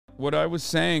what I was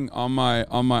saying on my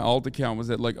alt account was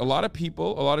that like a lot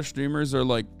of streamers are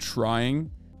like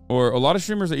trying, or a lot of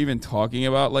streamers are even talking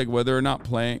about like whether or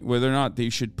not they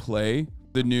should play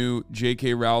the new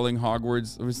J.K. Rowling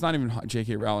Hogwarts. It's not even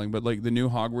J.K. Rowling, but like the new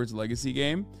Hogwarts Legacy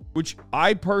game, which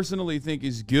I personally think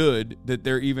is good that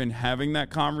they're even having that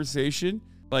conversation.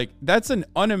 Like, that's an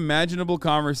unimaginable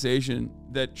conversation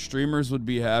that streamers would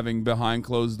be having behind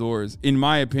closed doors, in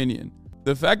my opinion.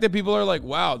 The fact that people are like,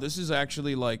 wow, this is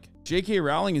actually like, J.K.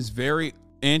 Rowling is very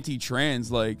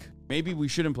anti-trans, like, maybe we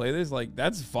shouldn't play this, like,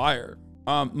 that's fire.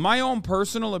 My own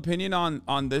personal opinion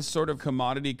on this sort of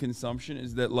commodity consumption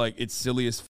is that, like, it's silly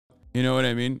as f***. You know what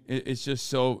I mean? It's just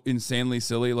so insanely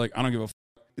silly. Like, I don't give a f***.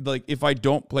 Like, if I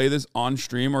don't play this on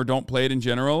stream or don't play it in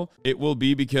general, it will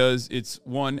be because it's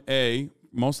 1A,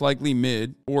 most likely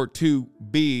mid, or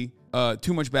 2B,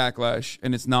 too much backlash,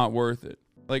 and it's not worth it.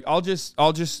 Like, I'll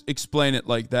just explain it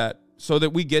like that so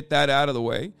that we get that out of the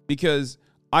way, because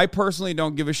I personally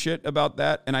don't give a shit about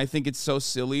that, and I think it's so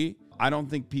silly. I don't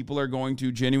think people are going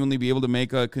to genuinely be able to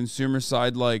make a consumer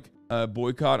side like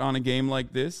boycott on a game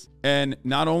like this. And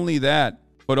not only that,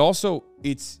 but also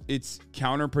it's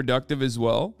counterproductive as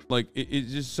well. Like,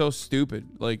 it's just so stupid.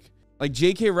 Like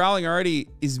J.K. Rowling already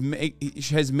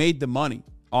has made the money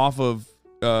off of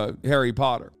Harry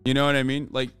Potter. You know what I mean?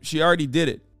 Like, she already did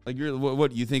it. Like,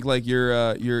 what you think? Like,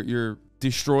 you're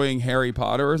destroying Harry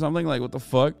Potter or something? Like, what the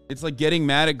fuck? It's like getting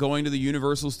mad at going to the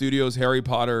Universal Studios Harry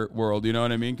Potter world. You know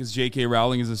what I mean? Because J.K.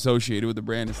 Rowling is associated with the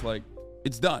brand. It's like,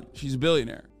 it's done. She's a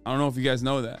billionaire. I don't know if you guys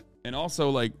know that. And also,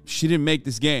 like, she didn't make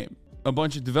this game. A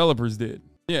bunch of developers did.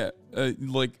 Yeah,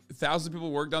 like 1,000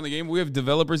 people worked on the game. We have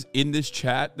developers in this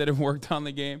chat that have worked on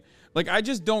the game. Like, I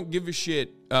just don't give a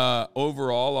shit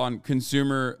overall on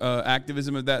consumer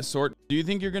activism of that sort. Do you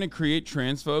think you're going to create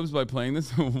transphobes by playing this?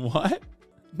 What?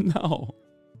 No.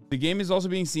 The game is also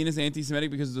being seen as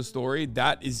anti-Semitic because of the story.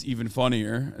 That is even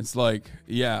funnier. It's like,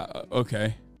 yeah,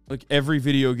 okay. Like, every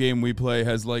video game we play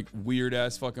has like weird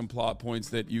ass fucking plot points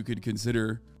that you could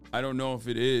consider. I don't know if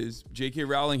it is. J.K.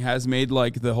 Rowling has made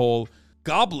like the whole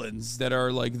goblins that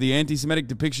are like the anti-Semitic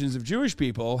depictions of Jewish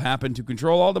people happen to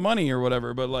control all the money or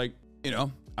whatever. But like, you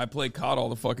know, I play COD all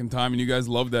the fucking time and you guys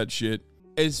love that shit.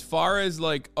 As far as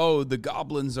like, oh, the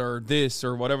goblins are this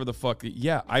or whatever the fuck.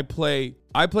 Yeah, I play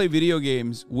video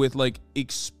games with like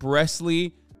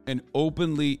expressly and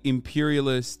openly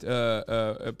imperialist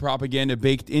propaganda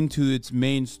baked into its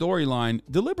main storyline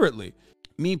deliberately.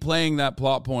 Me playing that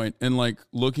plot point and like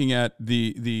looking at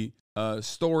the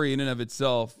story in and of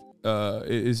itself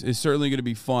is certainly going to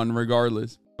be fun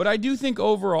regardless. But I do think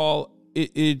overall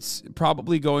it's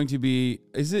probably going to be,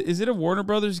 is it a Warner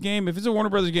Brothers game? If it's a Warner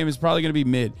Brothers game, it's probably going to be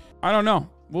mid. I don't know.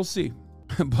 We'll see.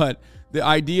 But the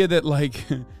idea that like,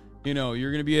 you know,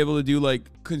 you're going to be able to do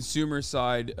like consumer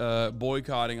side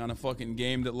boycotting on a fucking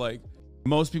game that like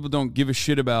most people don't give a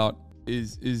shit about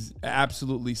is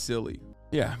absolutely silly.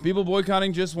 Yeah, people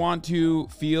boycotting just want to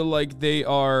feel like they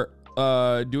are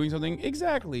doing something.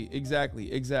 Exactly.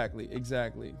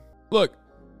 Look,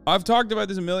 I've talked about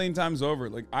this a million times over.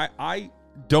 Like, I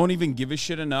don't even give a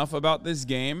shit enough about this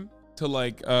game to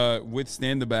like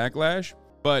withstand the backlash.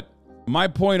 But my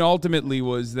point ultimately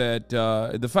was that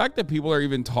the fact that people are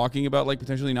even talking about like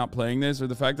potentially not playing this, or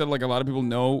the fact that like a lot of people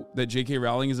know that J.K.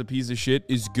 Rowling is a piece of shit,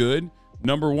 is good.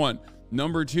 Number one.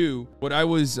 Number two, what I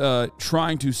was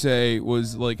trying to say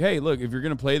was like, hey, look, if you're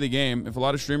going to play the game, if a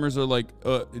lot of streamers are like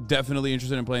definitely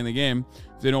interested in playing the game,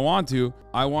 if they don't want to,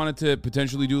 I wanted to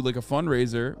potentially do like a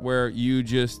fundraiser where you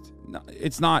just,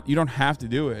 it's not, you don't have to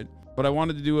do it, but I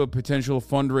wanted to do a potential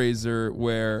fundraiser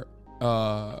where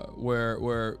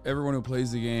everyone who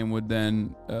plays the game would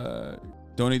then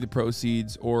donate the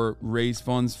proceeds or raise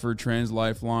funds for Trans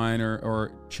Lifeline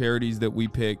or charities that we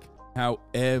pick.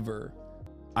 However,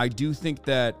 I do think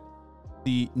that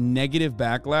the negative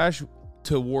backlash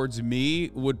towards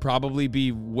me would probably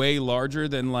be way larger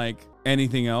than like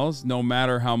anything else, no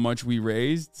matter how much we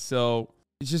raised. So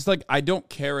it's just like, I don't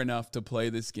care enough to play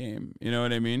this game. You know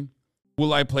what I mean?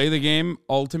 Will I play the game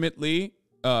ultimately,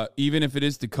 even if it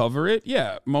is to cover it?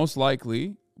 Yeah, most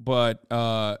likely. But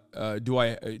do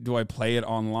I play it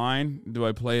online? Do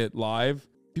I play it live?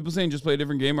 People saying just play a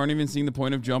different game aren't even seeing the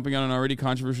point of jumping on an already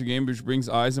controversial game which brings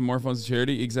eyes and more funds to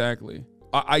charity. Exactly.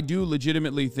 I do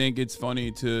legitimately think it's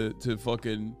funny to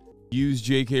fucking use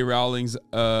J.K. Rowling's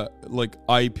like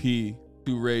IP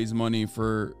to raise money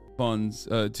for funds,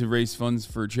 to raise funds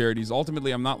for charities.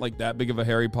 Ultimately, I'm not like that big of a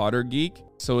Harry Potter geek,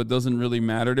 so it doesn't really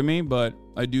matter to me, but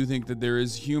I do think that there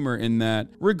is humor in that,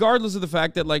 regardless of the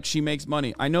fact that like she makes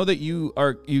money. I know that you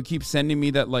keep sending me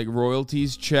that like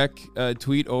royalties check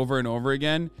tweet over and over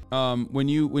again. When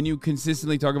you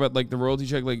consistently talk about like the royalty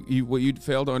check, like what you'd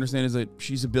fail to understand is that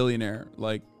she's a billionaire.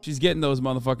 Like, she's getting those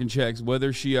motherfucking checks,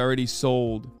 whether she already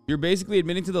sold. You're basically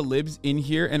admitting to the libs in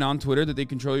here and on Twitter that they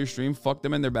control your stream. Fuck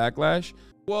them and their backlash.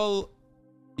 Well,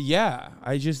 yeah,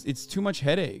 it's too much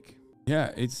headache.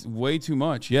 Yeah, it's way too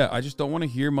much. Yeah, I just don't want to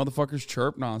hear motherfuckers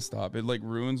chirp nonstop. It like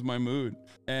ruins my mood.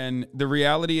 And the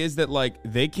reality is that like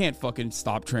they can't fucking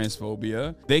stop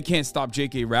transphobia. They can't stop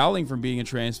J.K. Rowling from being a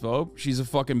transphobe. She's a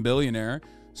fucking billionaire.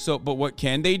 So, but what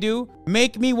can they do?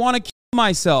 Make me want to kill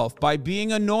myself by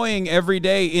being annoying every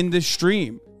day in the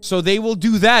stream. So they will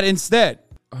do that instead.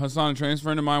 Hassan, a trans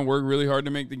friend of mine, worked really hard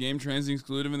to make the game trans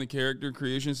exclusive in the character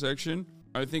creation section.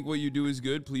 I think what you do is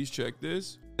good. Please check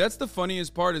this. That's the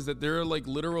funniest part, is that there are like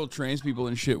literal trans people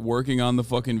and shit working on the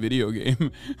fucking video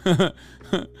game.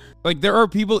 Like, there are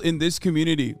people in this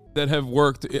community that have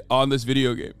worked on this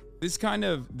video game. This kind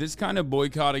of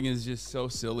boycotting is just so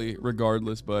silly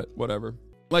regardless, but whatever.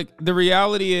 Like, the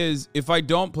reality is, if I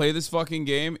don't play this fucking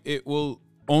game, it will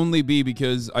only be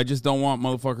because I just don't want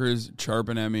motherfuckers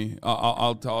chirping at me.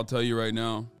 I'll tell you right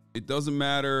now. It doesn't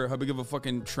matter how big of a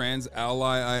fucking trans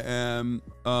ally I am.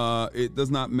 It does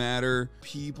not matter.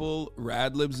 People,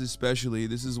 radlibs especially,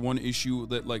 this is one issue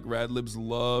that like radlibs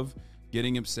love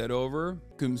getting upset over.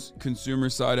 Consumer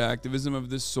side activism of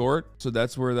this sort. So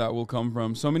that's where that will come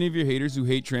from. So many of your haters who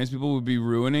hate trans people would be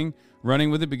running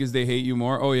with it because they hate you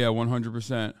more. Oh yeah,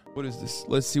 100%. What is this?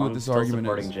 Let's see what this argument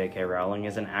is. Supporting J.K. Rowling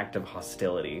is an act of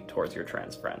hostility towards your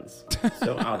trans friends.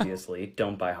 So obviously,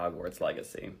 don't buy Hogwarts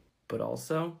Legacy. But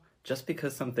also, just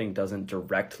because something doesn't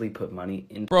directly put money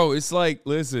in... Bro, it's like,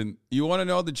 listen, you want to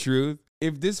know the truth?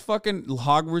 If this fucking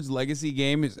Hogwarts Legacy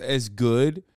game is as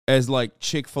good as like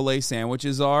Chick-fil-A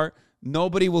sandwiches are,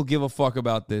 nobody will give a fuck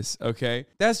about this, okay?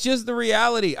 That's just the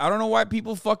reality. I don't know why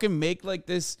people fucking make like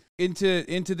this into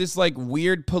this like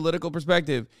weird political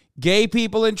perspective. Gay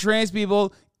people and trans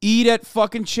people eat at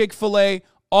fucking Chick-fil-A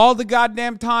all the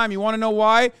goddamn time. You want to know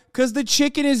why? Because the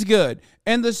chicken is good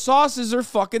and the sauces are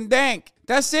fucking dank.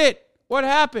 That's it. What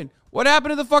happened? What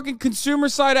happened to the fucking consumer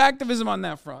side activism on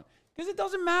that front? Because it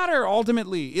doesn't matter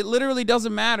ultimately. It literally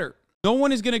doesn't matter. No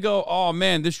one is going to go, oh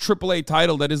man, this AAA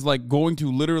title that is like going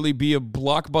to literally be a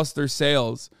blockbuster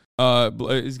sales,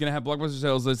 is going to have blockbuster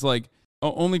sales that's like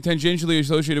only tangentially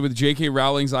associated with J.K.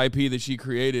 Rowling's IP that she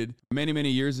created many, many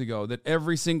years ago, that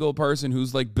every single person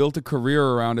who's like built a career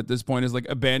around at this point is like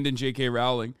abandoned J.K.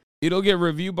 Rowling. It'll get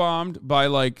review bombed by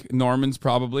like Normans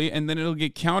probably, and then it'll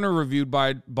get counter reviewed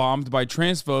bombed by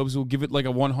transphobes who will give it like a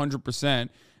 100%.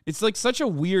 It's like such a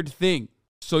weird thing.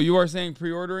 So you are saying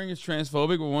pre-ordering is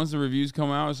transphobic, but once the reviews come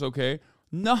out, it's okay?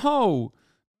 No.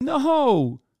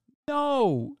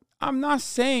 I'm not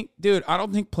saying, dude, I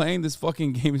don't think playing this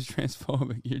fucking game is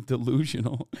transphobic. You're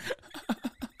delusional.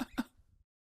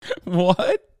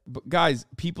 What? But guys,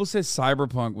 people said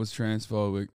Cyberpunk was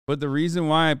transphobic, but the reason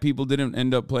why people didn't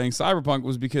end up playing Cyberpunk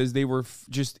was because they were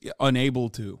just unable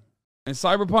to. And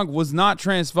Cyberpunk was not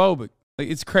transphobic. Like,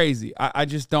 it's crazy. I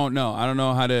just don't know. I don't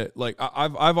know how to, like,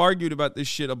 I've argued about this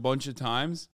shit a bunch of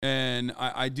times, and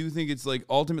I do think it's like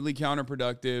ultimately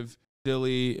counterproductive,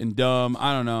 silly, and dumb.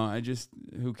 I don't know.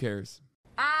 Who cares?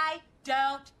 I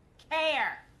don't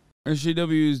care.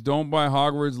 SJWs, don't buy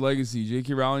Hogwarts Legacy.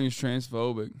 J.K. Rowling is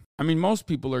transphobic. I mean, most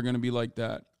people are going to be like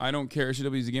that. I don't care.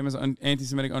 SJWs, the game has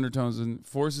anti-Semitic undertones and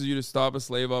forces you to stop a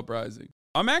slave uprising.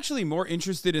 I'm actually more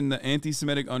interested in the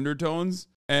anti-Semitic undertones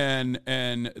and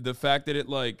the fact that it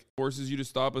like forces you to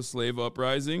stop a slave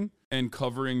uprising and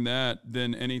covering that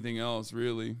than anything else,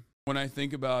 really. When I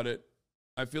think about it,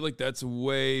 I feel like that's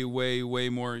way, way, way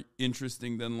more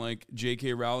interesting than like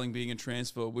J.K. Rowling being a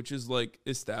transphobe, which is like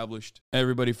established.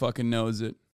 Everybody fucking knows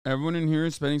it. Everyone in here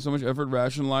is spending so much effort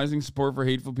rationalizing support for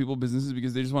hateful people businesses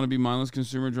because they just want to be mindless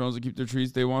consumer drones that keep their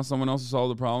treats. They want someone else to solve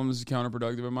the problem. This is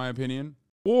counterproductive in my opinion.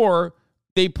 Or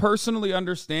they personally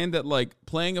understand that like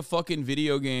playing a fucking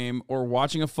video game or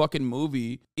watching a fucking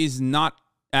movie is not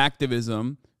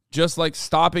activism, just like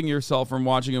stopping yourself from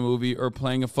watching a movie or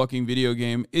playing a fucking video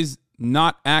game is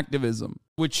not activism,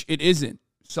 which it isn't.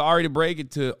 Sorry to break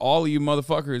it to all of you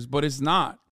motherfuckers, but it's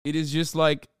not. It is just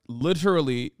like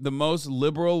literally the most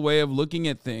liberal way of looking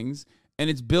at things, and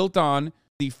it's built on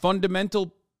the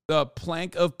fundamental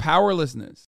plank of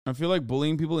powerlessness. I feel like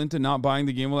bullying people into not buying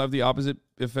the game will have the opposite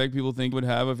effect people think it would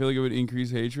have. I feel like it would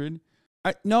increase hatred.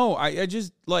 I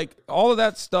just like all of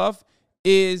that stuff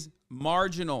is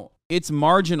marginal. It's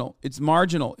marginal. It's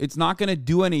marginal. It's not going to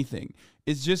do anything.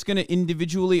 It's just going to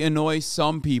individually annoy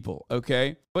some people,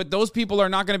 okay? But those people are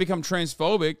not going to become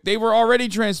transphobic. They were already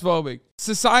transphobic.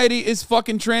 Society is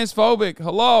fucking transphobic.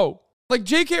 Hello? Like,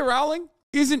 J.K. Rowling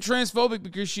isn't transphobic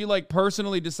because she, like,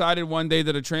 personally decided one day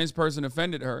that a trans person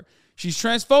offended her. She's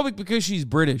transphobic because she's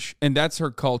British, and that's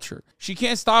her culture. She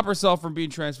can't stop herself from being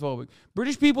transphobic.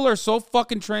 British people are so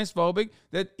fucking transphobic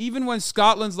that even when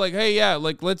Scotland's like, hey, yeah,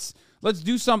 like, let's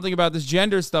do something about this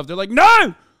gender stuff, they're like,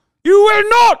 no, you will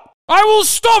not. I will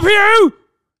stop you!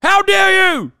 How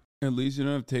dare you! At least you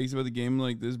don't have takes about the game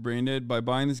like this, Braindead. By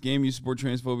buying this game, you support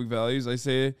transphobic values. I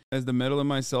say, as the metal in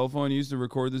my cell phone used to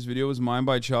record this video was mined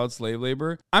by child slave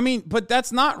labor. I mean, but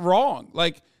that's not wrong.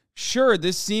 Like, sure,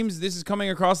 this is coming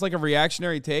across like a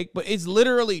reactionary take, but it's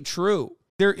literally true.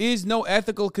 There is no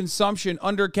ethical consumption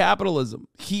under capitalism.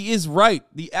 He is right.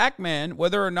 The Act Man,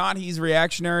 whether or not he's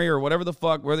reactionary or whatever the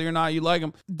fuck, whether or not you like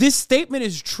him, this statement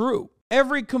is true.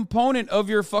 Every component of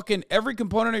your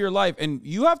life, and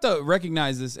you have to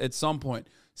recognize this at some point.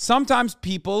 Sometimes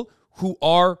people who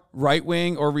are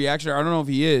right-wing or reactionary, I don't know if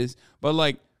he is, but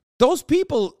like those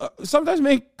people sometimes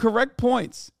make correct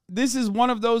points. This is one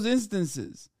of those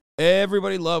instances.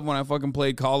 Everybody loved when I fucking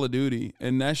played Call of Duty,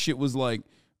 and that shit was like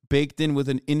baked in with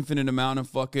an infinite amount of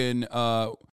fucking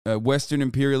Western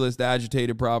imperialist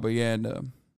agitated propaganda.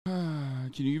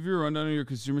 Can you give your rundown on your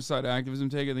consumer side activism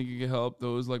take? I think you can help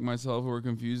those like myself who are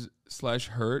confused /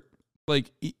 hurt.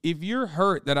 Like, if you're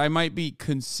hurt that I might be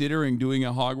considering doing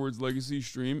a Hogwarts Legacy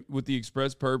stream with the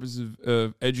express purpose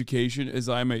of education, as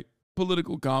I'm a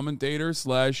political commentator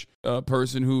 /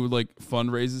 person who like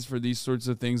fundraises for these sorts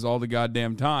of things all the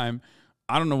goddamn time,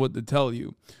 I don't know what to tell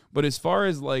you. But as far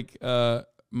as like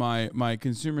my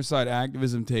consumer side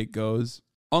activism take goes,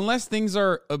 unless things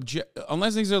are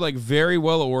like very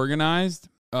well organized,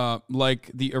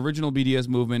 like the original BDS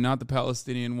movement, not the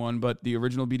Palestinian one, but the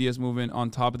original BDS movement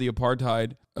on top of the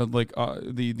apartheid,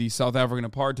 the South African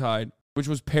apartheid, which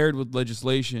was paired with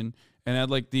legislation and had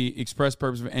like the express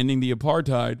purpose of ending the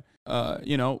apartheid.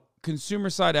 Consumer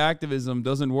side activism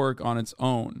doesn't work on its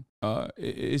own,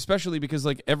 especially because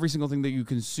like every single thing that you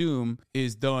consume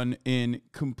is done in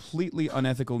completely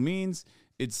unethical means.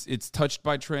 It's touched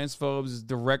by transphobes. It's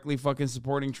directly fucking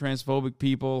supporting transphobic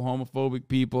people, homophobic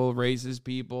people, racist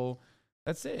people.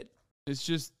 That's it. It's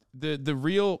just the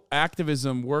real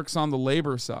activism works on the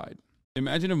labor side.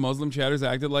 Imagine if Muslim chatters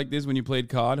acted like this when you played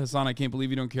COD. Hassan, I can't believe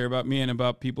you don't care about me and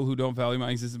about people who don't value my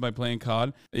existence by playing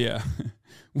COD. Yeah.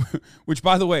 Which,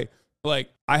 by the way, like,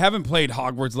 I haven't played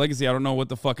Hogwarts Legacy. I don't know what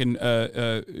the fucking,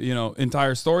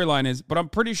 entire storyline is, but I'm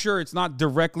pretty sure it's not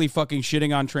directly fucking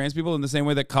shitting on trans people in the same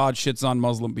way that COD shits on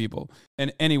Muslim people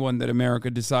and anyone that America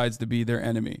decides to be their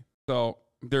enemy. So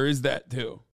there is that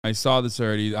too. I saw this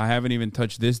already. I haven't even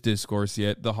touched this discourse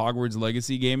yet. The Hogwarts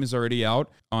Legacy game is already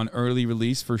out on early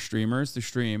release for streamers to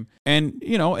stream. And,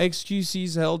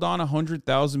 XQC's held on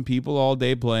 100,000 people all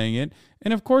day playing it.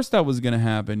 And of course that was going to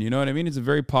happen. You know what I mean? It's a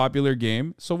very popular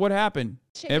game. So what happened?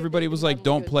 Everybody was like,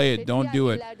 don't play it. Don't do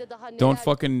it. Don't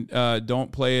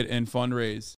play it and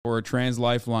fundraise for a trans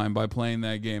lifeline by playing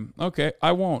that game. Okay,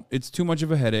 I won't. It's too much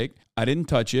of a headache. I didn't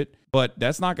touch it. But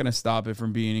that's not going to stop it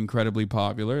from being incredibly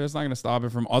popular. That's not going to stop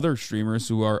it from other streamers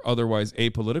who are otherwise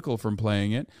apolitical from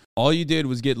playing it. All you did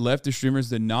was get leftist streamers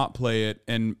to not play it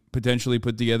and potentially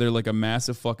put together like a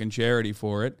massive fucking charity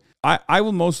for it. I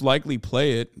will most likely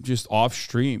play it just off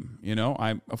stream.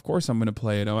 Of course I'm going to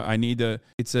play it. I need to.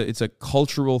 It's a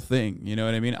cultural thing. You know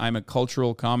what I mean? I'm a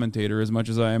cultural commentator as much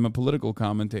as I am a political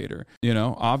commentator.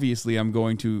 Obviously I'm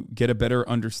going to get a better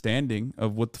understanding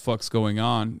of what the fuck's going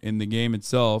on in the game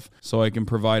itself, so I can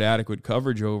provide adequate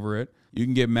coverage over it. You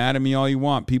can get mad at me all you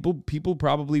want. People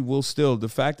probably will still. The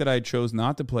fact that I chose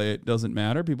not to play it doesn't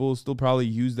matter. People will still probably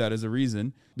use that as a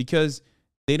reason because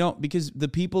the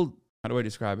people. How do I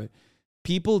describe it?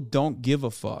 People don't give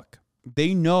a fuck.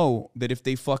 They know that if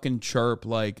they fucking chirp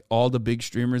like all the big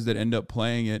streamers that end up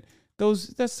playing it,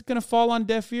 that's going to fall on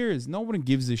deaf ears. No one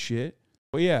gives a shit.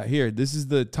 But yeah, here, this is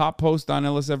the top post on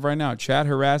LSF right now. Chat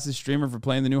harasses streamer for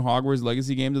playing the new Hogwarts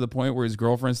Legacy game to the point where his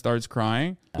girlfriend starts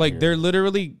crying. Like, they're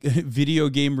literally video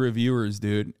game reviewers,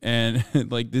 dude. And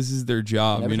like, this is their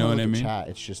job. You know what I mean? Chat.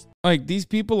 It's just like, these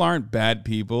people aren't bad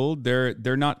people. They're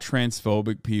not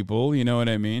transphobic people. You know what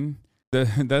I mean?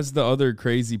 That's the other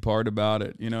crazy part about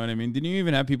it. You know what I mean? Didn't you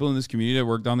even have people in this community that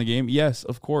worked on the game? Yes,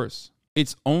 of course.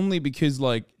 It's only because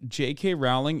like J.K.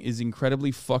 Rowling is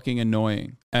incredibly fucking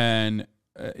annoying and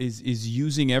is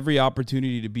using every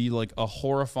opportunity to be like a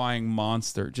horrifying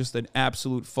monster, just an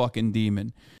absolute fucking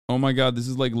demon. Oh my god, this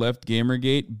is like Left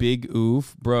Gamergate, big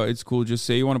oof, bro. It's cool. Just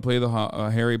say you want to play the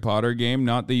Harry Potter game,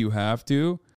 not that you have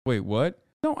to. Wait, what?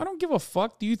 No, I don't give a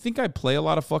fuck. Do you think I play a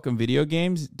lot of fucking video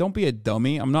games? Don't be a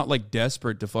dummy. I'm not like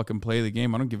desperate to fucking play the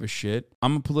game. I don't give a shit.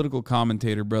 I'm a political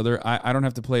commentator, brother. I don't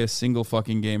have to play a single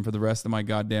fucking game for the rest of my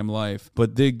goddamn life.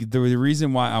 But the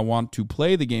reason why I want to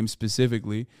play the game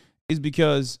specifically is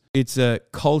because it's a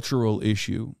cultural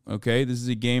issue, okay? This is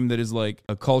a game that is like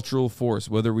a cultural force,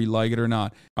 whether we like it or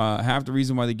not. Half the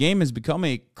reason why the game has become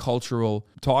a cultural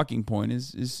talking point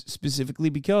is specifically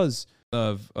because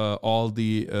of all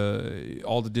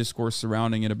the discourse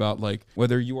surrounding it about like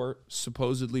whether you are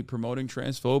supposedly promoting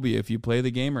transphobia if you play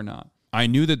the game or not. I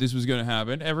knew that this was going to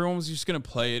happen. Everyone was just going to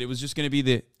play it. It was just going to be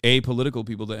the apolitical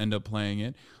people that end up playing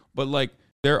it. But like,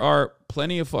 there are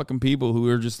plenty of fucking people who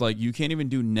are just like, you can't even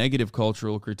do negative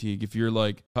cultural critique if you're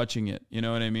like touching it. You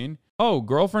know what I mean? Oh,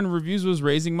 Girlfriend Reviews was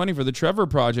raising money for the Trevor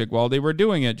Project while they were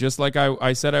doing it, just like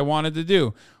I said I wanted to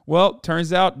do. Well,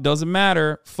 turns out, doesn't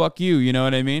matter. Fuck you. You know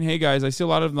what I mean? Hey, guys, I see a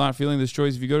lot of not feeling this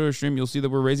choice. If you go to a stream, you'll see that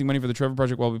we're raising money for the Trevor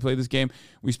Project while we play this game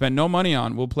we spent no money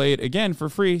on. We'll play it again for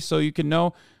free so you can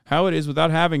know how it is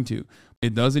without having to.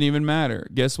 It doesn't even matter.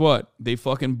 Guess what? They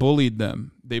fucking bullied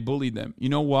them. They bullied them. You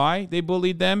know why they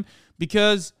bullied them?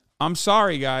 Because, I'm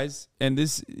sorry, guys, and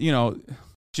this, you know,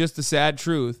 just the sad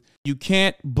truth. You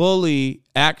can't bully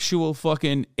actual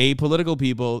fucking apolitical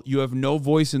people. You have no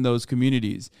voice in those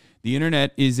communities. The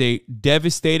internet is a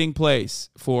devastating place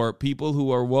for people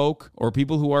who are woke or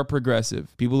people who are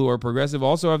progressive. People who are progressive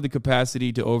also have the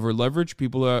capacity to over leverage.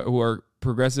 People who are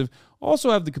progressive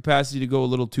also have the capacity to go a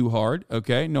little too hard,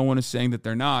 okay? No one is saying that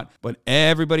they're not, but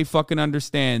everybody fucking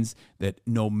understands that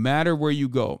no matter where you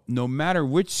go, no matter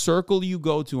which circle you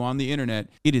go to on the internet,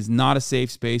 it is not a safe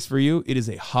space for you. It is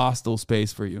a hostile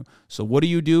space for you. So what do?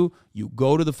 You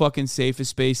go to the fucking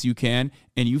safest space you can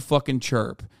and you fucking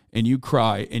chirp and you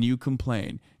cry and you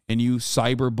complain and you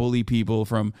cyber bully people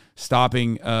from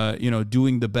stopping,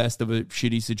 doing the best of a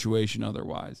shitty situation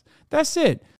otherwise. That's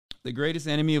it. The greatest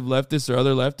enemy of leftists or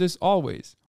other leftists,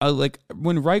 always. Like,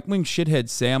 when right-wing shitheads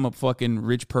say I'm a fucking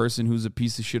rich person who's a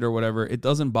piece of shit or whatever, it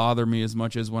doesn't bother me as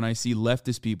much as when I see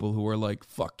leftist people who are like,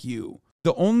 fuck you.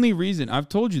 The only reason, I've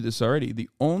told you this already, the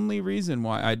only reason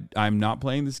why I'm not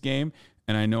playing this game,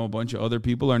 and I know a bunch of other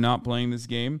people are not playing this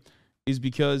game, is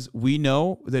because we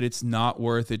know that it's not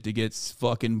worth it to get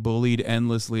fucking bullied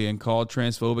endlessly and called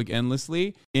transphobic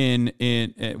endlessly in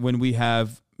when we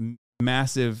have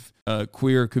massive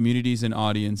queer communities and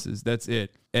audiences. That's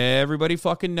it. Everybody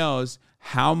fucking knows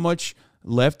how much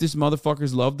leftist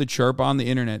motherfuckers love to chirp on the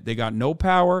internet. They got no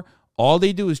power. All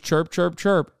they do is chirp, chirp,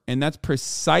 chirp. And that's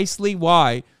precisely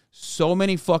why so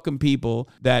many fucking people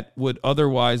that would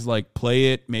otherwise like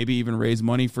play it, maybe even raise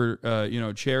money for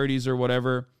charities or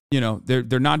whatever,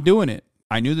 they're not doing it.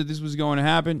 I knew that this was going to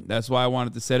happen. That's why I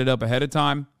wanted to set it up ahead of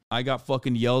time. I got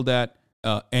fucking yelled at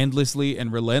endlessly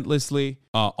and relentlessly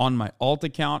on my alt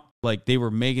account. Like, they were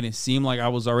making it seem like I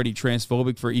was already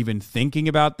transphobic for even thinking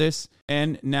about this.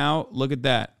 And now look at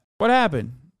that. What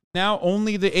happened? Now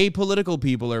only the apolitical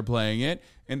people are playing it,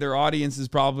 and their audiences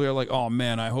probably are like, oh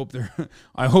man, I hope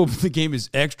the game is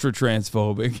extra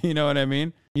transphobic. You know what I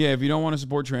mean? Yeah, if you don't want to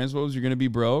support transphobes, you're gonna be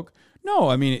broke. No,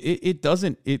 I mean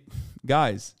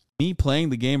guys, me playing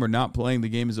the game or not playing the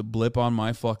game is a blip on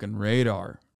my fucking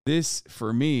radar. This,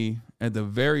 for me, at the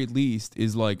very least,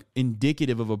 is like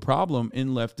indicative of a problem in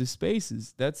leftist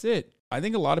spaces. That's it. I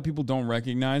think a lot of people don't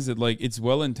recognize that, like, it's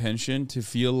well-intentioned to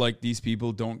feel like these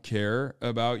people don't care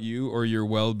about you or your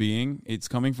well-being. It's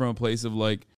coming from a place of,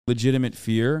 like, legitimate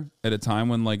fear at a time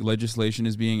when, like, legislation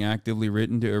is being actively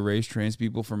written to erase trans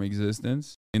people from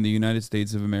existence in the United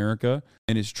States of America,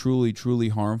 and it's truly, truly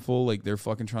harmful. Like, they're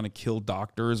fucking trying to kill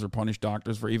doctors or punish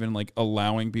doctors for even, like,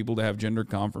 allowing people to have gender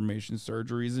confirmation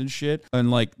surgeries and shit. And,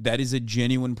 like, that is a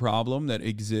genuine problem that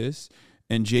exists.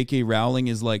 And J.K. Rowling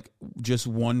is like just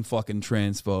one fucking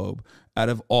transphobe out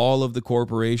of all of the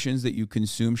corporations that you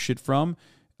consume shit from.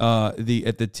 At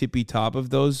the tippy top of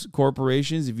those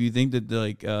corporations, if you think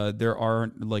that there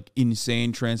are like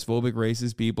insane transphobic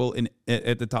racist people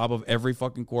at the top of every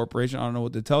fucking corporation, I don't know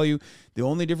what to tell you. The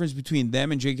only difference between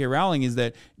them and J.K. Rowling is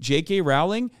that J.K.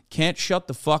 Rowling can't shut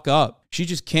the fuck up. She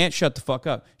just can't shut the fuck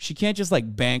up. She can't just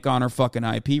like bank on her fucking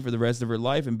IP for the rest of her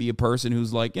life and be a person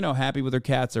who's like, happy with her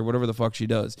cats or whatever the fuck she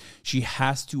does. She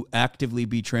has to actively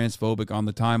be transphobic on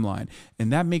the timeline.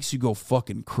 And that makes you go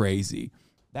fucking crazy.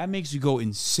 That makes you go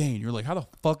insane. You're like, how the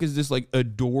fuck is this like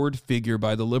adored figure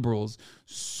by the liberals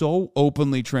so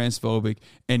openly transphobic,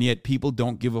 and yet people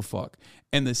don't give a fuck?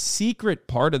 And the secret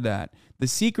part of that, the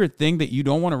secret thing that you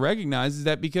don't want to recognize is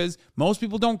that because most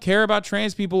people don't care about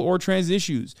trans people or trans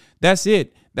issues. That's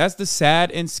it. That's the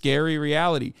sad and scary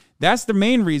reality. That's the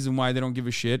main reason why they don't give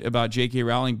a shit about J.K.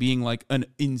 Rowling being like an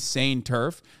insane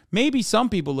TERF. Maybe some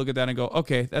people look at that and go,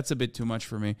 okay, that's a bit too much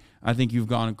for me. I think you've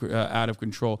gone out of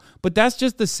control. But that's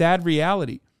just the sad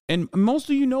reality. And most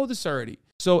of you know this already.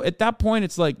 So at that point,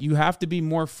 it's like you have to be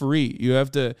more free. You have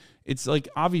to, it's like,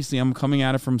 obviously, I'm coming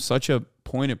at it from such a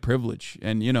point of privilege.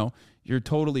 And, you know, you're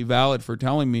totally valid for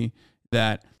telling me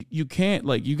that you can't,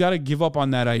 like, you got to give up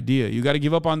on that idea. You got to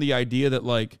give up on the idea that,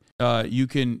 like, you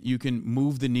can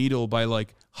move the needle by,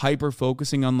 like, hyper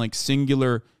focusing on, like,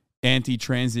 singular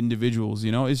anti-trans individuals.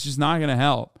 You know, it's just not going to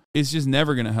help. It's just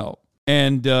never going to help.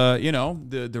 And, you know,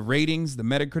 the ratings, the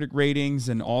Metacritic ratings,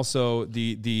 and also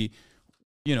the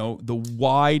you know, the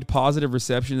wide positive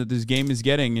reception that this game is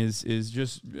getting is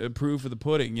just proof of the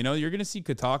pudding. You know, you're going to see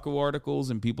Kotaku articles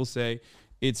and people say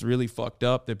it's really fucked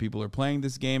up that people are playing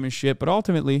this game and shit, but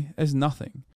ultimately, it's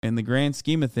nothing. In the grand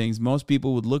scheme of things, most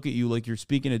people would look at you like you're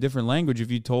speaking a different language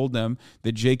if you told them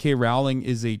that J.K. Rowling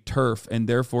is a TERF and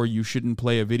therefore you shouldn't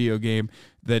play a video game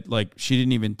that, like, she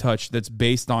didn't even touch that's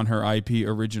based on her IP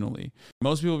originally.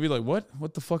 Most people would be like, what?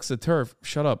 What the fuck's a TERF?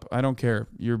 Shut up. I don't care.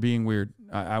 You're being weird.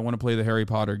 I want to play the Harry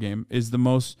Potter game, is the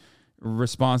most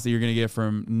response that you're going to get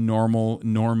from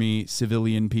normie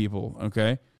civilian people,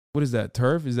 okay? What is that,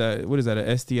 TERF? What is that,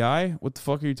 a STI? What the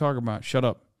fuck are you talking about? Shut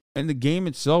up. And the game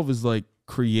itself is, like,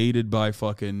 created by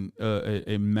fucking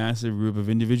a massive group of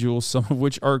individuals, some of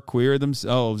which are queer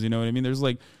themselves, you know what I mean? There's,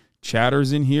 like,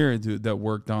 chatters in here that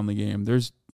worked on the game.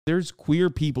 There's queer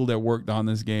people that worked on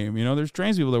this game, you know? There's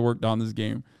trans people that worked on this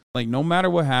game. Like, no matter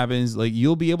what happens, like,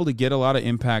 you'll be able to get a lot of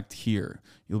impact here.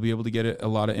 You'll be able to get a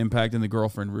lot of impact in the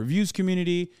girlfriend reviews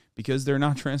community because they're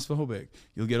not transphobic.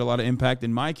 You'll get a lot of impact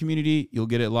in my community. You'll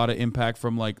get a lot of impact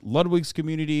from, like, Ludwig's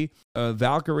community,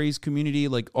 Valkyrie's community.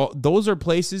 Like, those are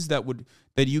places that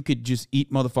you could just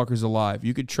eat motherfuckers alive.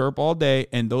 You could chirp all day,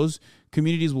 and those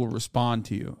communities will respond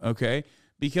to you, okay?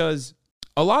 Because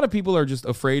a lot of people are just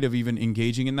afraid of even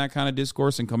engaging in that kind of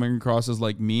discourse and coming across as,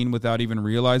 like, mean without even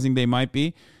realizing they might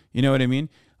be. You know what I mean?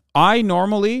 I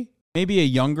normally, maybe a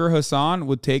younger Hassan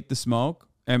would take the smoke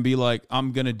and be like,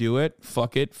 I'm going to do it.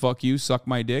 Fuck it. Fuck you. Suck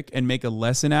my dick, and make a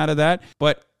lesson out of that.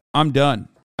 But I'm done.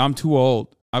 I'm too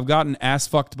old. I've gotten ass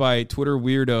fucked by Twitter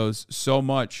weirdos so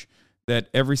much that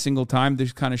every single time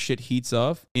this kind of shit heats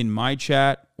up in my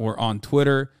chat or on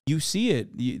Twitter, you see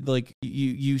it.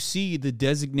 You see the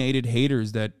designated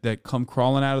haters that come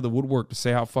crawling out of the woodwork to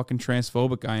say how fucking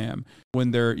transphobic I am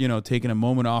when they're, you know, taking a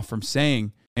moment off from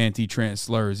saying anti-trans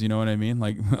slurs, you know what I mean?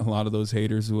 Like, a lot of those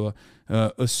haters who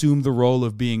assume the role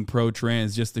of being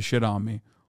pro-trans just to shit on me.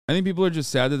 I think people are just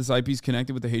sad that this IP is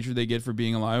connected with the hatred they get for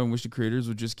being alive and wish the creators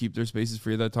would just keep their spaces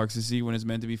free of that toxicity when it's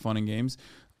meant to be fun and games.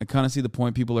 I kind of see the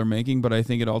point people are making, but I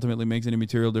think it ultimately makes any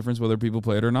material difference whether people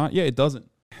play it or not. Yeah, it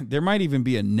doesn't. There might even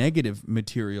be a negative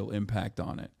material impact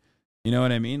on it. You know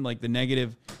what I mean? Like, the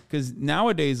negative, because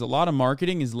nowadays a lot of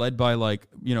marketing is led by, like,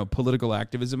 you know, political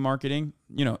activism marketing.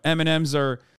 You know, M&Ms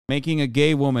are making a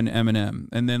gay woman M&M,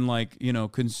 and then, like, you know,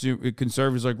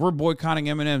 conservatives like, we're boycotting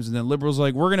M&Ms, and then liberals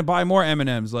like, we're gonna buy more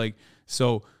M&Ms. Like,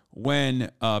 so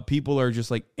when people are just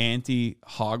like anti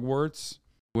Hogwarts,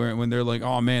 when they're like,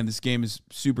 oh man, this game is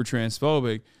super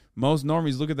transphobic, most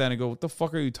normies look at that and go, what the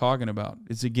fuck are you talking about?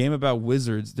 It's a game about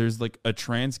wizards. There's, like, a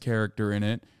trans character in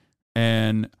it,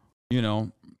 and, you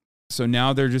know, so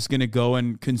now they're just going to go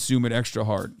and consume it extra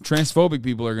hard. Transphobic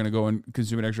people are going to go and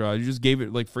consume it extra hard. You just gave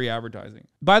it, like, free advertising.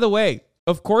 By the way,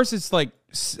 of course it's, like,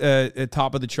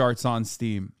 top of the charts on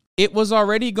Steam. It was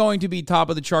already going to be top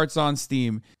of the charts on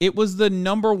Steam. It was the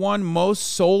 #1 most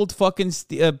sold fucking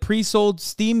pre-sold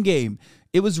Steam game.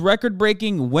 It was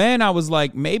record-breaking when I was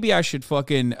like, maybe I should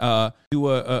fucking do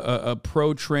a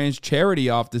pro-trans charity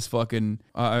off this fucking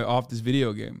off this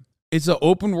video game. It's an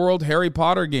open world Harry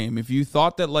Potter game. If you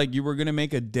thought that, like, you were going to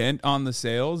make a dent on the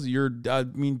sales, you're,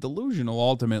 delusional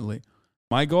ultimately.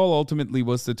 My goal ultimately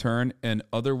was to turn an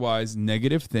otherwise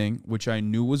negative thing, which I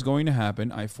knew was going to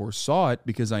happen. I foresaw it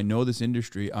because I know this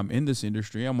industry. I'm in this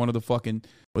industry. I'm one of the fucking,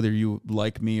 whether you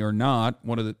like me or not,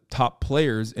 one of the top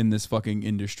players in this fucking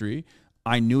industry.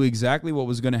 I knew exactly what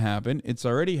was going to happen. It's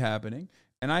already happening.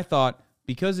 And I thought,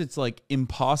 because it's, like,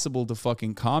 impossible to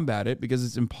fucking combat it, because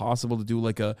it's impossible to do,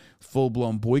 like, a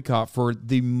full-blown boycott for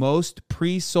the most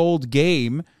pre-sold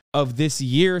game of this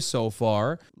year so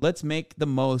far, let's make the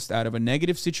most out of a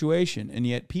negative situation. And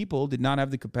yet people did not have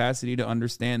the capacity to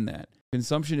understand that.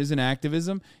 Consumption isn't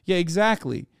activism? Yeah,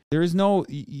 exactly. There is no,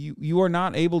 you are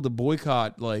not able to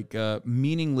boycott, like,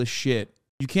 meaningless shit.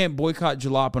 You can't boycott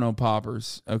jalapeno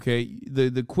poppers, okay?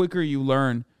 The quicker you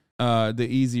learn, the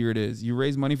easier it is. You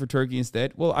raise money for Turkey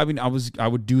instead. Well, I mean, I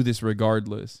would do this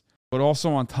regardless. But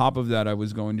also on top of that, I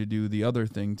was going to do the other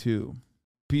thing too.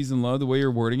 Peace and love, the way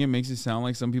you're wording it makes it sound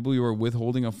like some people you are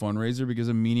withholding a fundraiser because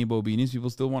of meanie bobinis. People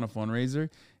still want a fundraiser.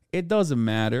 It doesn't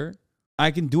matter.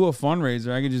 I can do a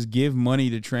fundraiser. I can just give money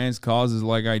to trans causes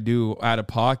like I do out of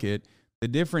pocket. The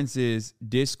difference is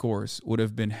discourse would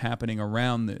have been happening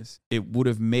around this. It would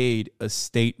have made a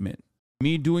statement.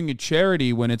 Me doing a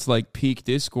charity when it's like peak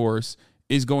discourse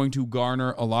is going to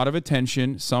garner a lot of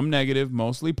attention, some negative,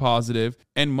 mostly positive,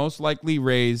 and most likely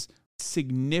raise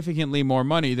significantly more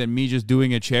money than me just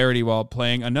doing a charity while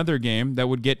playing another game that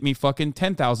would get me fucking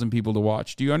 10,000 people to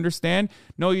watch. Do you understand?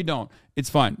 No, you don't. It's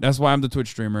fine. That's why I'm the Twitch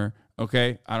streamer.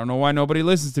 Okay? I don't know why nobody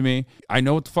listens to me. I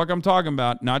know what the fuck I'm talking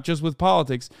about, not just with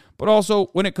politics, but also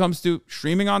when it comes to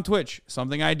streaming on Twitch,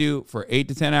 something I do for 8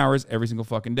 to 10 hours every single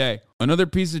fucking day. Another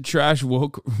piece of trash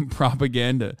woke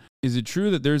propaganda. Is it true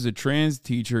that there's a trans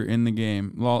teacher in the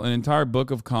game? Well, an entire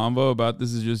book of convo about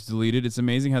this is just deleted. It's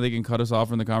amazing how they can cut us off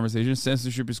from the conversation.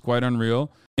 Censorship is quite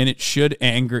unreal, and it should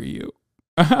anger you.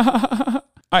 I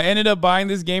ended up buying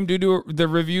this game due to the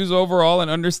reviews overall and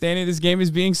understanding this game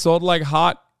is being sold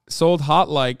hot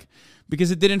like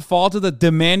because it didn't fall to the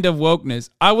demand of wokeness.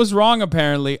 I was wrong,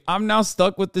 apparently. I'm now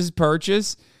stuck with this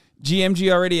purchase.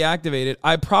 GMG already activated.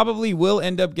 I probably will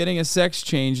end up getting a sex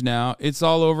change now. It's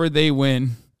all over. They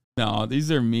win. No,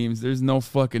 these are memes. There's no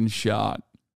fucking shot.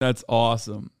 That's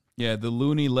awesome. Yeah, the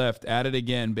loony left. At it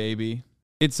again, baby.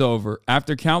 It's over.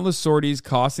 After countless sorties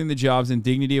costing the jobs and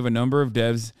dignity of a number of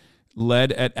devs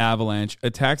led at Avalanche,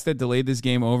 attacks that delayed this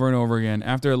game over and over again,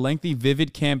 after a lengthy,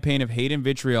 vivid campaign of hate and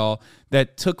vitriol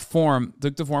that took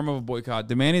the form of a boycott,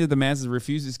 demanding that the masses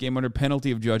refuse this game under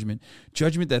penalty of judgment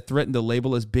that threatened to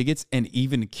label as bigots and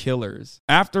even killers.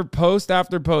 After post,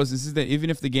 this is that even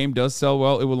if the game does sell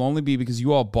well, it will only be because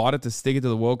you all bought it to stick it to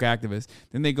the woke activists.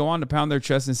 Then they go on to pound their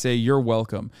chest and say, you're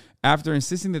welcome. After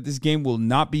insisting that this game will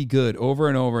not be good over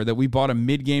and over, that we bought a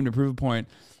mid-game to prove a point,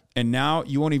 and now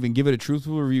you won't even give it a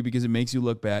truthful review because it makes you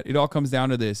look bad. It all comes down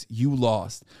to this. You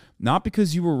lost. Not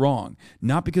because you were wrong.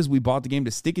 Not because we bought the game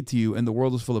to stick it to you and the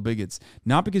world was full of bigots.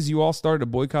 Not because you all started a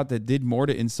boycott that did more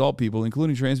to insult people,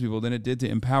 including trans people, than it did to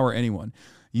empower anyone.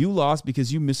 You lost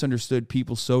because you misunderstood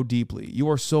people so deeply. You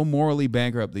are so morally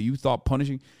bankrupt that you thought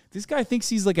punishing... This guy thinks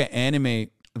he's like an anime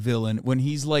villain when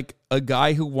he's like a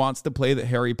guy who wants to play the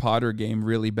Harry Potter game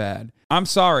really bad. I'm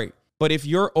sorry. But if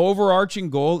your overarching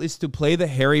goal is to play the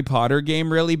Harry Potter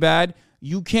game really bad,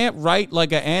 you can't write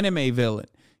like an anime villain.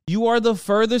 You are the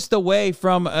furthest away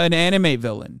from an anime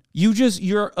villain.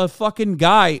 You're a fucking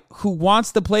guy who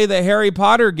wants to play the Harry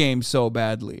Potter game so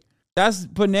badly. That's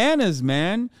bananas,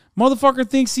 man. Motherfucker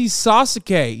thinks he's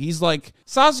Sasuke. He's like,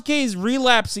 Sasuke is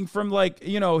relapsing from like,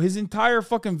 his entire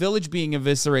fucking village being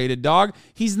eviscerated, dog.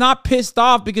 He's not pissed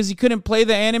off because he couldn't play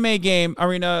the anime game,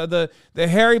 the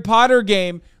Harry Potter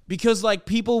game, because like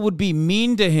people would be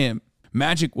mean to him.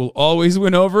 Magic will always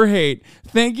win over hate.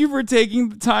 Thank you for taking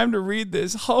the time to read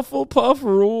this. Hufflepuff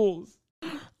rules.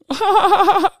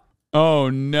 Oh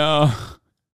no.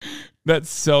 That's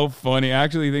so funny. I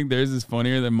actually think theirs is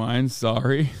funnier than mine.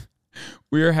 Sorry.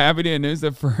 We are happy to announce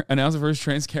the first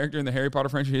trans character in the Harry Potter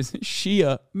franchise,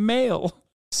 Shia, male.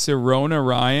 Sirona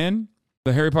Ryan,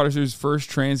 the Harry Potter series' first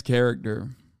trans character.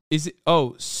 Is it?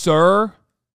 Oh, Sir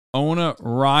Ona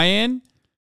Ryan?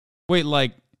 Wait,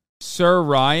 like Sir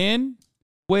Ryan?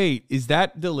 Wait, is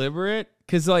that deliberate?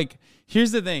 Because like,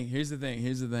 here's the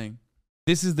thing.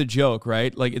 This is the joke,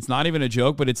 right? Like, it's not even a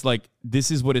joke, but it's like,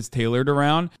 this is what it's tailored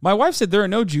around. My wife said there are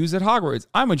no Jews at Hogwarts.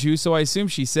 I'm a Jew, so I assume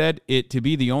she said it to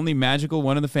be the only magical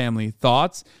one in the family.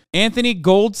 Thoughts? Anthony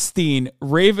Goldstein,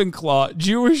 Ravenclaw,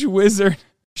 Jewish wizard.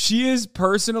 She is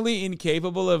personally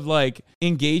incapable of like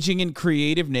engaging in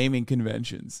creative naming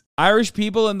conventions. Irish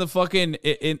people in the fucking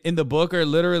in the book are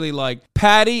literally like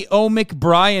Patty O.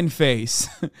 McBrien face.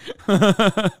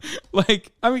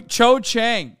 Cho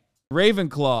Chang,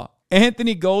 Ravenclaw.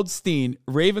 Anthony Goldstein,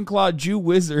 Ravenclaw Jew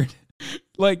wizard.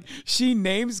 Like, she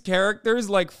names characters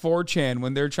like 4chan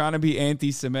when they're trying to be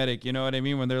anti-Semitic. You know what I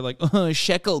mean? When they're like,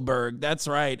 Scheckelberg, that's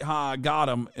right. Got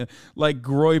him. Like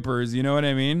Groypers, you know what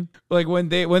I mean? Like when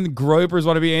Groypers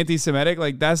want to be anti-Semitic,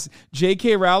 like that's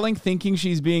J.K. Rowling thinking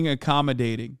she's being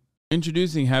accommodating.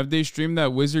 Introducing, have they streamed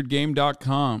that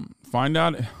wizardgame.com. Find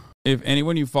out if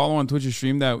anyone you follow on Twitch has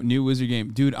streamed that new wizard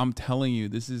game. Dude, I'm telling you,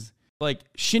 this is like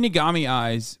Shinigami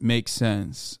Eyes makes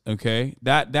sense. Okay?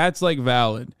 That's like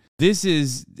valid. This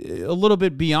is a little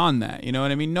bit beyond that. You know what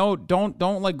I mean? No, don't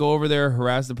like go over there,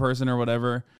 harass the person or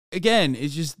whatever. Again,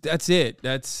 it's just, that's it.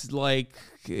 That's like,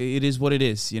 it is what it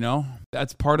is, you know?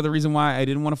 That's part of the reason why I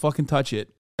didn't want to fucking touch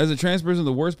it. As a trans person,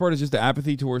 the worst part is just the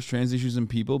apathy towards trans issues and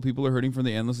people. People are hurting from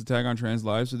the endless attack on trans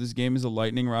lives, so this game is a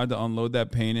lightning rod to unload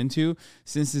that pain into.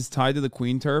 Since it's tied to the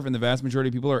queen turf and the vast majority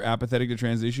of people are apathetic to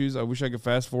trans issues, I wish I could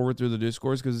fast forward through the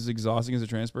discourse because it's exhausting as a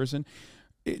trans person.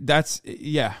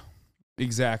 Yeah,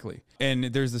 exactly. And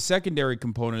there's the secondary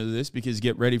component of this, because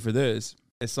get ready for this.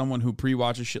 As someone who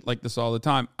pre-watches shit like this all the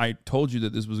time, I told you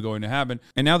that this was going to happen.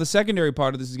 And now the secondary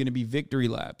part of this is going to be victory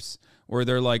laps, where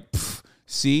they're like,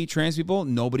 see, trans people,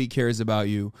 nobody cares about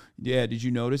you. Yeah, did you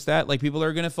notice that? Like, people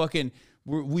are going to fucking,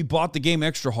 we bought the game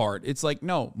extra hard. It's like,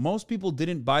 no, most people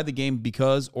didn't buy the game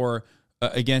because or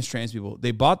against trans people.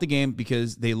 They bought the game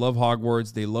because they love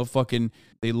Hogwarts. They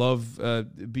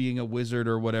love being a wizard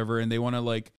or whatever, and they want to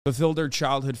like fulfill their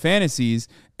childhood fantasies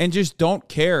and just don't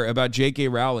care about J.K.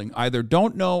 Rowling. Either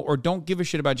don't know or don't give a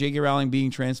shit about J.K. Rowling being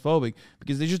transphobic,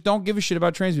 because they just don't give a shit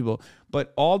about trans people.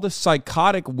 But all the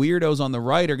psychotic weirdos on the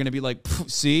right are going to be like,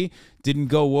 see, didn't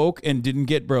go woke and didn't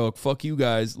get broke. Fuck you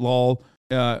guys, lol.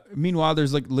 Meanwhile,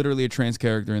 there's like literally a trans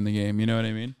character in the game. You know what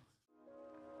I mean?